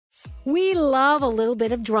We love a little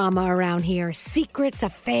bit of drama around here. Secrets,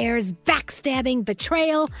 affairs, backstabbing,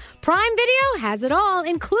 betrayal. Prime Video has it all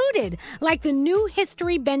included. Like the new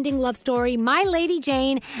history-bending love story, My Lady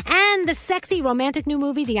Jane, and the sexy romantic new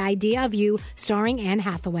movie, The Idea of You, starring Anne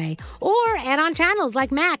Hathaway. Or add-on channels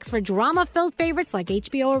like Max for drama-filled favorites like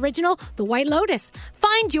HBO original, The White Lotus.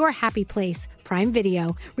 Find your happy place. Prime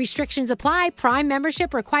Video. Restrictions apply. Prime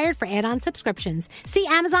membership required for add-on subscriptions. See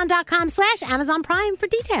Amazon.com/Amazon Prime for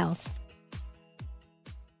details.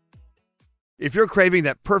 If you're craving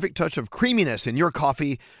that perfect touch of creaminess in your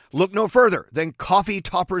coffee, look no further than Coffee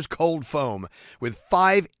Topper's Cold Foam with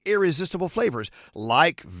 5 irresistible flavors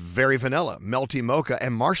like very vanilla, melty mocha,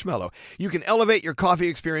 and marshmallow. You can elevate your coffee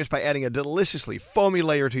experience by adding a deliciously foamy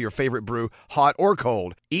layer to your favorite brew, hot or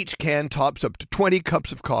cold. Each can tops up to 20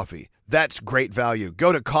 cups of coffee. That's great value.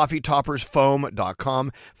 Go to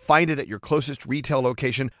coffeetoppersfoam.com, find it at your closest retail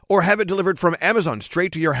location, or have it delivered from Amazon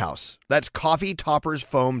straight to your house. That's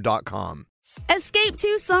coffeetoppersfoam.com. Escape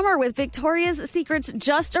to summer with Victoria's Secret's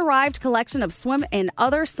just arrived collection of swim and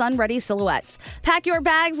other sun-ready silhouettes. Pack your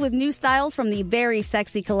bags with new styles from the Very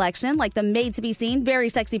Sexy collection, like the made-to-be-seen Very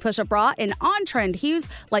Sexy push-up bra, and on-trend hues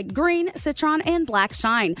like green, citron, and black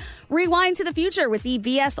shine. Rewind to the future with the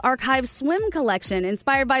VS Archive Swim collection,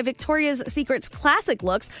 inspired by Victoria's Secret's classic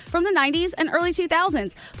looks from the 90s and early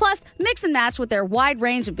 2000s. Plus, mix and match with their wide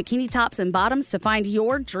range of bikini tops and bottoms to find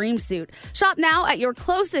your dream suit. Shop now at your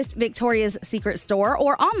closest Victoria's Secret store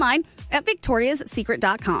or online at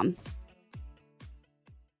victoriassecret.com.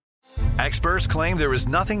 Experts claim there is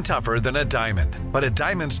nothing tougher than a diamond. But at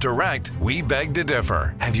Diamonds Direct, we beg to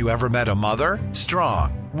differ. Have you ever met a mother?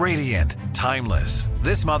 Strong, radiant, timeless.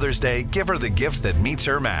 This Mother's Day, give her the gift that meets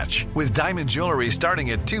her match. With diamond jewelry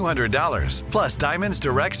starting at $200. Plus Diamonds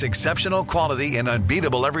Direct's exceptional quality and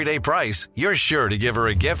unbeatable everyday price, you're sure to give her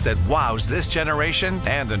a gift that wows this generation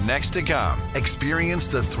and the next to come. Experience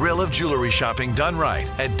the thrill of jewelry shopping done right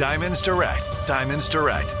at Diamonds Direct. Diamonds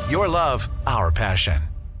Direct. Your love, our passion.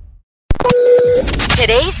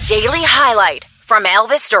 Today's daily highlight from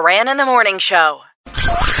Elvis Duran in the Morning Show.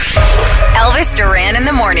 Elvis Duran in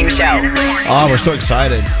the Morning Show. Oh, we're so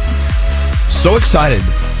excited. So excited.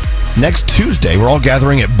 Next Tuesday, we're all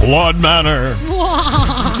gathering at Blood Manor.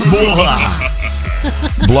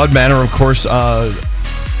 Blood Manor, of course,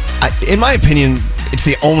 in my opinion, it's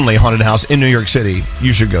the only haunted house in New York City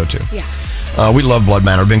you should go to. Yeah. We love Blood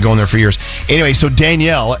Manor. We've been going there for years. Anyway, so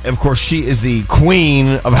Danielle, of course, she is the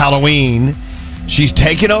queen of Halloween. She's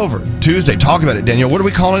taking over Tuesday. Talk about it, Danielle. What are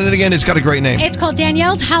we calling it again? It's got a great name. It's called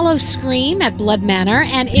Danielle's Hallow Scream at Blood Manor,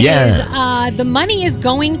 and it is the money is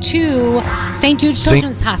going to St. Jude's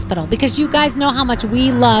Children's Hospital, because you guys know how much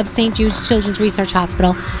we love St. Jude's Children's Research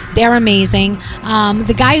Hospital. They're amazing.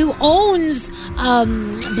 The guy who owns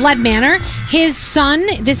Blood Manor, his son,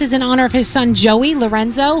 this is in honor of his son Joey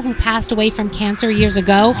Lorenzo, who passed away from cancer years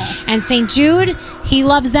ago, and St. Jude, he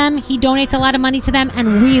loves them, he donates a lot of money to them,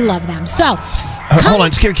 and we love them. So hold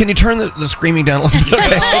on, Scary, can you turn the screaming down a little bit?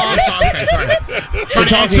 Okay. We're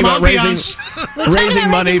talking about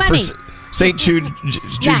raising money for St. Jude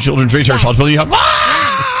Children's Research Hospital. You have,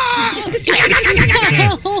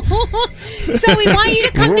 so we want you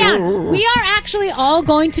to come down. We are actually all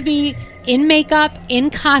going to be in makeup,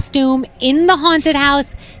 in costume, in the haunted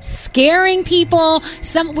house, scaring people.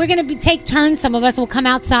 We're going to take turns. Some of us will come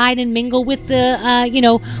outside and mingle with the,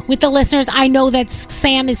 with the listeners. I know that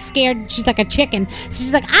Sam is scared. She's like a chicken. So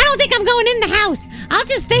she's like, I don't think I'm going in the house. I'll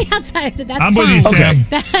just stay outside. I said, that's I'm fine. with you, Sam.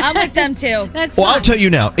 I'm with them too. That's well, fine. I'll tell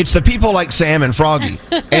you now. It's the people like Sam and Froggy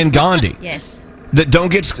and Gandhi. Yes. That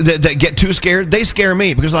don't that get too scared. They scare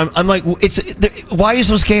me because I'm like, why are you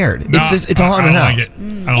so scared? It's a haunted house.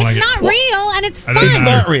 It's not real, and it's fun. It's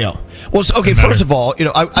not real. Well, okay. First of all,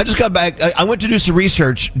 I just got back. I went to do some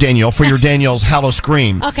research, Danielle, for your Danielle's Hallow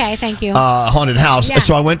Scream. Okay, thank you. Haunted house. Yeah.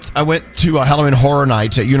 So I went to Halloween Horror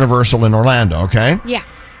Nights at Universal in Orlando. Okay. Yeah.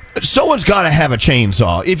 Someone's got to have a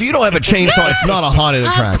chainsaw. If you don't have a chainsaw, it's not a haunted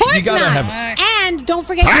attraction. Of course you gotta not. have. And don't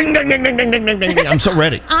forget. Ding, ding, ding, ding, ding, ding, ding, ding. I'm so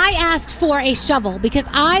ready. I asked for a shovel because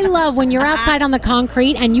I love when you're outside on the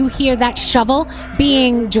concrete and you hear that shovel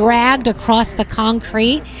being dragged across the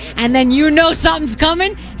concrete, and then you know something's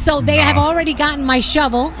coming. So they have already gotten my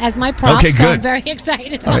shovel as my prop. Okay, so good. I'm very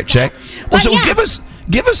excited. All right, check. Well, so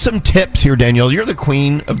give us some tips here, Danielle. You're the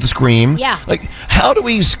queen of the scream. Yeah. Like, how do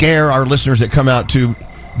we scare our listeners that come out to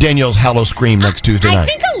Danielle's Hallow Scream next Tuesday night? I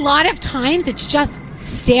think a lot of times it's just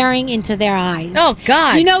staring into their eyes. Oh,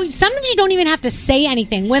 God. You know, sometimes you don't even have to say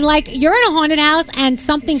anything. When, like, you're in a haunted house and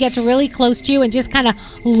something gets really close to you and just kind of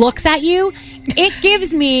looks at you, it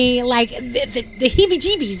gives me, like, the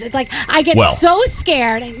heebie-jeebies. It's like, I get so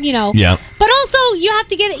scared, you know. Yeah. But also, you have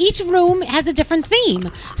to get, each room has a different theme.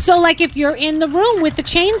 So, like, if you're in the room with the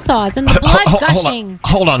chainsaws and the blood gushing.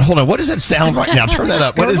 Hold on. What does that sound right now? Turn that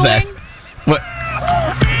up. What is that? What?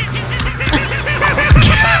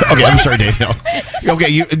 Okay, I'm sorry, Danielle.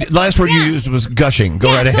 Okay, the last word you used was gushing. Go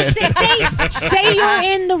right ahead. Say you're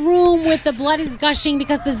in the room with the blood is gushing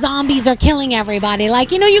because the zombies are killing everybody.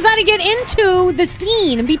 Like, you know, you got to get into the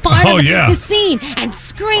scene and be part of the scene and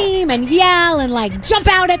scream and yell and, like, jump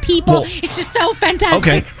out at people. Well, it's just so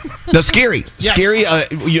fantastic. Okay. Now, Scary. Yes. Scary,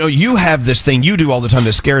 you know, you have this thing you do all the time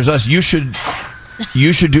that scares us. You should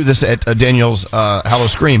do this at Danielle's Hallow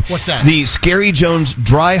Scream. What's that? The Scary Jones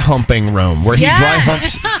dry humping room, where he dry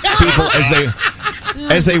humps people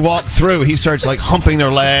as they walk through. He starts, like, humping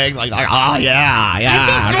their leg, like, yeah.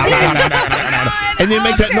 And then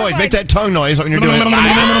make that noise, make that tongue noise when you're doing it.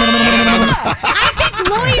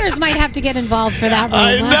 Lawyers might have to get involved for that room.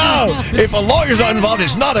 I know. If a lawyer's not involved,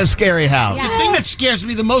 it's not a scary house. The thing that scares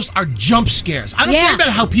me the most are jump scares. I don't care about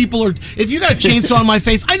how people are. If you got a chainsaw on my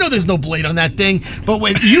face, I know there's no blade on that thing, but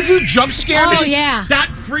when you jump scare me, that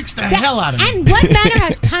freaks the hell out of me. And Blood Manor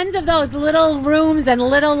has tons of those little rooms and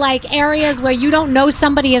little, like, areas where you don't know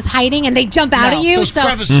somebody is hiding and they jump out at you. Those so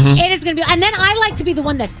crevices. It is going to be. And then I like to be the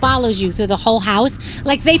one that follows you through the whole house.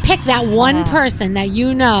 Like, they pick that one person that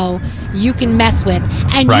you know you can mess with,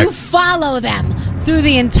 and you follow them through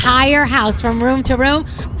the entire house from room to room.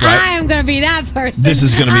 I am going to be that person. This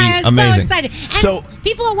is going to be amazing. So excited. And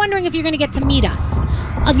people are wondering if you're going to get to meet us.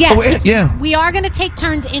 Yes, we are going to take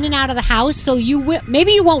turns in and out of the house, so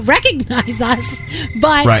maybe you won't recognize us,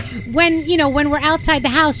 but when we're outside the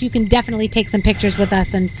house, you can definitely take some pictures with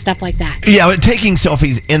us and stuff like that. Yeah, but taking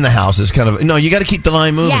selfies in the house is kind of you got to keep the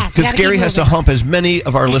line moving because Scary has to hump as many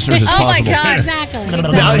of our listeners as possible. Oh my God! Exactly.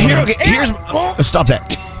 Now here's stop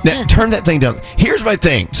that. Now, turn that thing down. Here's my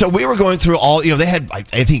thing. So we were going through all. They had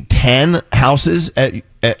I think 10 houses at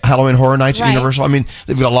Halloween Horror Nights at Universal. I mean,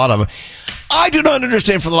 they've got a lot of them. I do not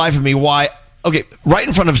understand for the life of me why. Okay, right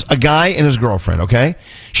in front of a guy and his girlfriend, okay?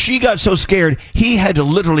 She got so scared, he had to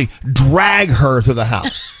literally drag her through the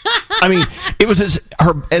house. I mean, it was as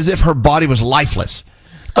if her body was lifeless.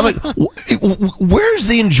 I'm like, where's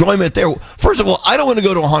the enjoyment there? First of all, I don't want to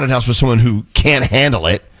go to a haunted house with someone who can't handle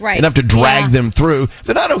it and have to drag them through.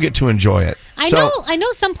 Then I don't get to enjoy it. I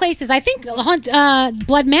know some places. I think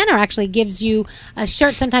Blood Manor actually gives you a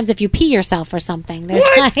shirt sometimes if you pee yourself or something. There's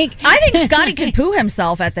I think Scotty could poo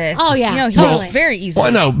himself at this. Oh yeah, totally. Very easy. Well,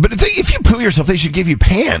 I know, but if you poo yourself, they should give you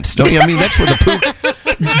pants, don't you? I mean, that's where the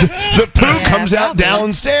poo comes out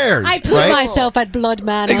downstairs. I poo myself at Blood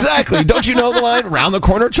Manor. Exactly. Don't you know the line? Round the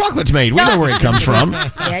corner, chocolate's made. We know where it comes from.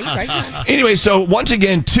 Yeah, you're right. Anyway, so once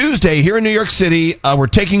again, Tuesday here in New York City, we're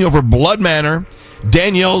taking over Blood Manor.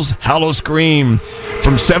 Danielle's Hallow Scream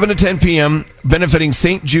from 7 to 10 p.m. benefiting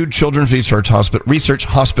St. Jude Children's Research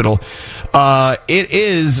Hospital.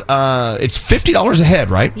 It's $50 a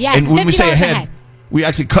head, right? Yes, and when we say $50 a head. We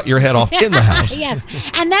actually cut your head off in the house. Yes,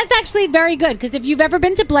 and that's actually very good because if you've ever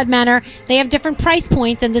been to Blood Manor, they have different price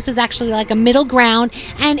points, and this is actually like a middle ground,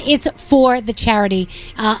 and it's for the charity.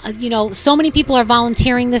 So many people are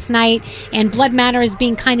volunteering this night, and Blood Manor is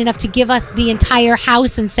being kind enough to give us the entire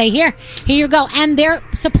house and say, here you go, and they're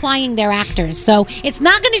supplying their actors. So it's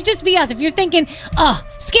not going to just be us. If you're thinking,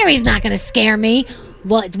 Scary's not going to scare me,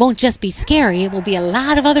 well, it won't just be Scary. It will be a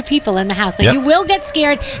lot of other people in the house. So you will get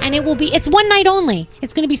scared, and it's one night only.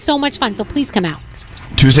 It's going to be so much fun, so please come out.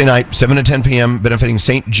 Tuesday night, 7 to 10 p.m., benefiting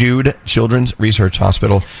St. Jude Children's Research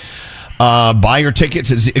Hospital. Buy your tickets.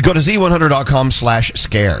 Go to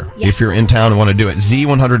z100.com/scare if you're in town and want to do it.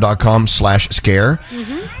 z100.com/scare.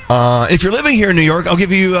 Mm-hmm. If you're living here in New York, I'll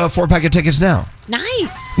give you a 4-pack of tickets now.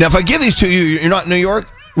 Nice. Now, if I give these to you, you're not in New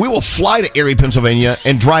York, we will fly to Erie, Pennsylvania,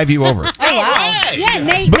 and drive you over. Oh, wow. Yeah,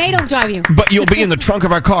 Nate will drive you. But you'll be in the trunk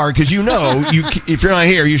of our car because if you're not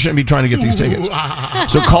here, you shouldn't be trying to get these tickets.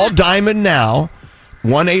 So call Diamond now,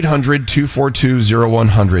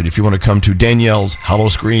 1-800-242-0100 if you want to come to Danielle's Hallow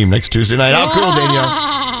Scream next Tuesday night. How cool,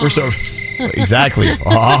 Danielle. We're so... Exactly.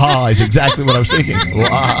 Is exactly what I was thinking.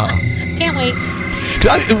 Can't wait.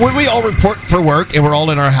 When we all report for work and we're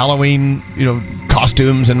all in our Halloween,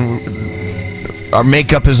 costumes and... our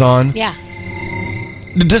makeup is on. Yeah.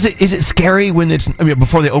 Is it scary when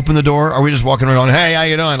before they open the door? Are we just walking around, hey, how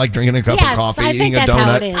you doing? Like drinking a cup of coffee, eating a donut?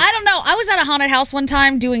 How it is. I don't know. I was at a haunted house one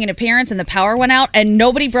time doing an appearance and the power went out and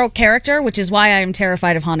nobody broke character, which is why I am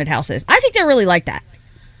terrified of haunted houses. I think they're really like that.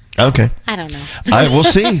 Okay. I don't know. We'll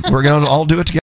see. We're going to all do it together.